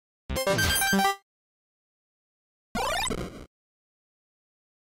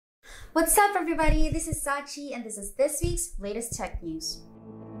What's up, everybody? This is Sachi, and this is this week's latest tech news.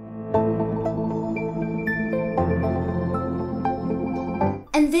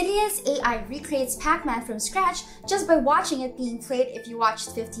 NVIDIA's AI recreates Pac-Man from scratch just by watching it being played. If you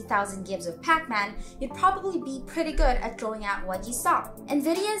watched 50,000 games of Pac-Man, you'd probably be pretty good at throwing out what you saw.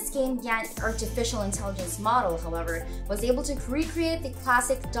 NVIDIA's Game GAN artificial intelligence model, however, was able to recreate the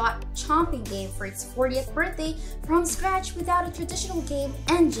classic dot chomping game for its 40th birthday from scratch without a traditional game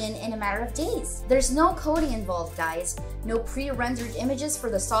engine in a matter of days. There's no coding involved, guys. No pre-rendered images for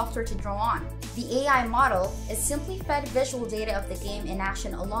the software to draw on. The AI model is simply fed visual data of the game in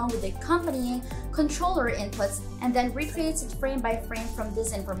action along with the accompanying controller inputs and then recreates it frame by frame from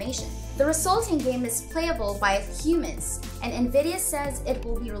this information. The resulting game is playable by humans, and NVIDIA says it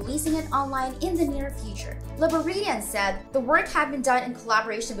will be releasing it online in the near future. Liberidian said the work had been done in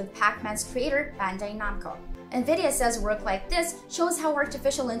collaboration with Pac-Man's creator, Bandai Namco. NVIDIA says work like this shows how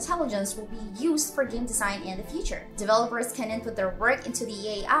artificial intelligence will be used for game design in the future. Developers can input their work into the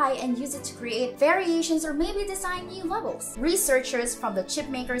AI and use it to create variations or maybe design new levels. Researchers from the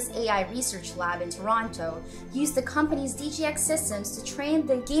chipmaker's AI research lab in Toronto used the company's DGX systems to train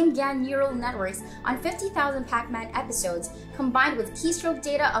the Game GAN neural networks on 50,000 Pac-Man episodes, combined with keystroke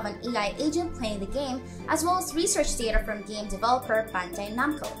data of an AI agent playing the game, as well as research data from game developer Bandai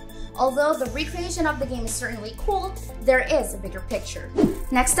Namco. Although the recreation of the game is certainly cool, there is a bigger picture.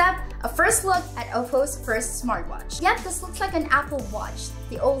 Next up, a first look at Oppo's first smartwatch. Yep, this looks like an Apple Watch.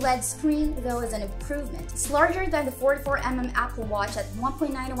 The OLED screen, though, is an improvement. It's larger than the 44mm Apple Watch at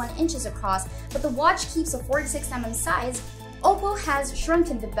 1.91 inches across, but the watch keeps a 46mm size. Oppo has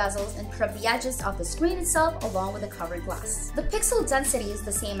shrunken the bezels and curved the edges of the screen itself along with the covered glass. The pixel density is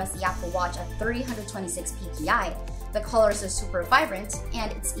the same as the Apple Watch at 326 ppi. The colors are super vibrant,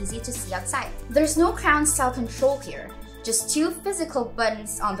 and it's easy to see outside. There's no crown style control here, just two physical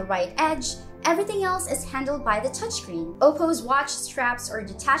buttons on the right edge. Everything else is handled by the touchscreen. Oppo's watch straps are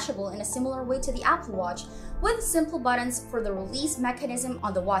detachable in a similar way to the Apple Watch, with simple buttons for the release mechanism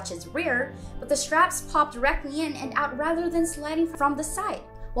on the watch's rear, but the straps pop directly in and out rather than sliding from the side.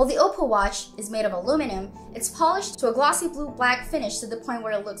 While the Oppo Watch is made of aluminum, it's polished to a glossy blue-black finish to the point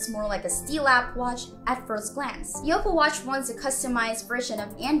where it looks more like a steel Apple Watch at first glance. The Oppo Watch runs a customized version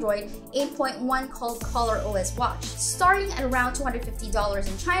of Android 8.1 called ColorOS Watch. Starting at around $250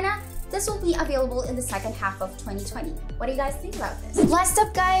 in China, this will be available in the second half of 2020. What do you guys think about this? Last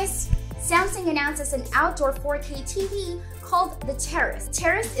up, guys, Samsung announces an outdoor 4K TV called the Terrace.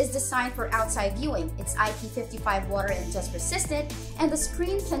 Terrace is designed for outside viewing. It's IP55 water and dust resistant, and the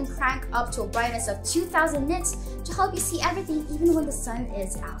screen can crank up to a brightness of 2000 nits to help you see everything even when the sun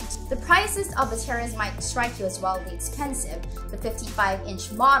is out. The prices of the Terrace might strike you as wildly expensive. The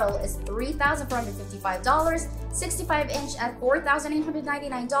 55-inch model is $3,455, 65-inch at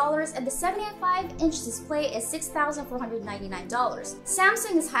 $4,899, and the 75-inch display is $6,499.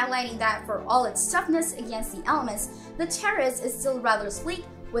 Samsung is highlighting that for all its toughness against the elements, the Terrace is still rather sleek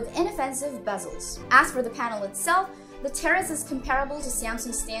with inoffensive bezels. As for the panel itself, the Terrace is comparable to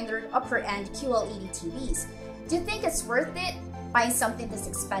Samsung's standard upper-end QLED TVs. Do you think it's worth it buying something this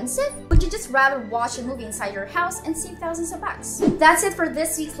expensive? Would you just rather watch a movie inside your house and save thousands of bucks? That's it for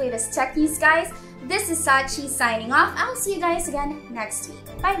this week's latest tech news, guys. This is Sachi signing off. I'll see you guys again next week.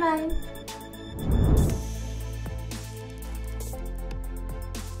 Bye bye!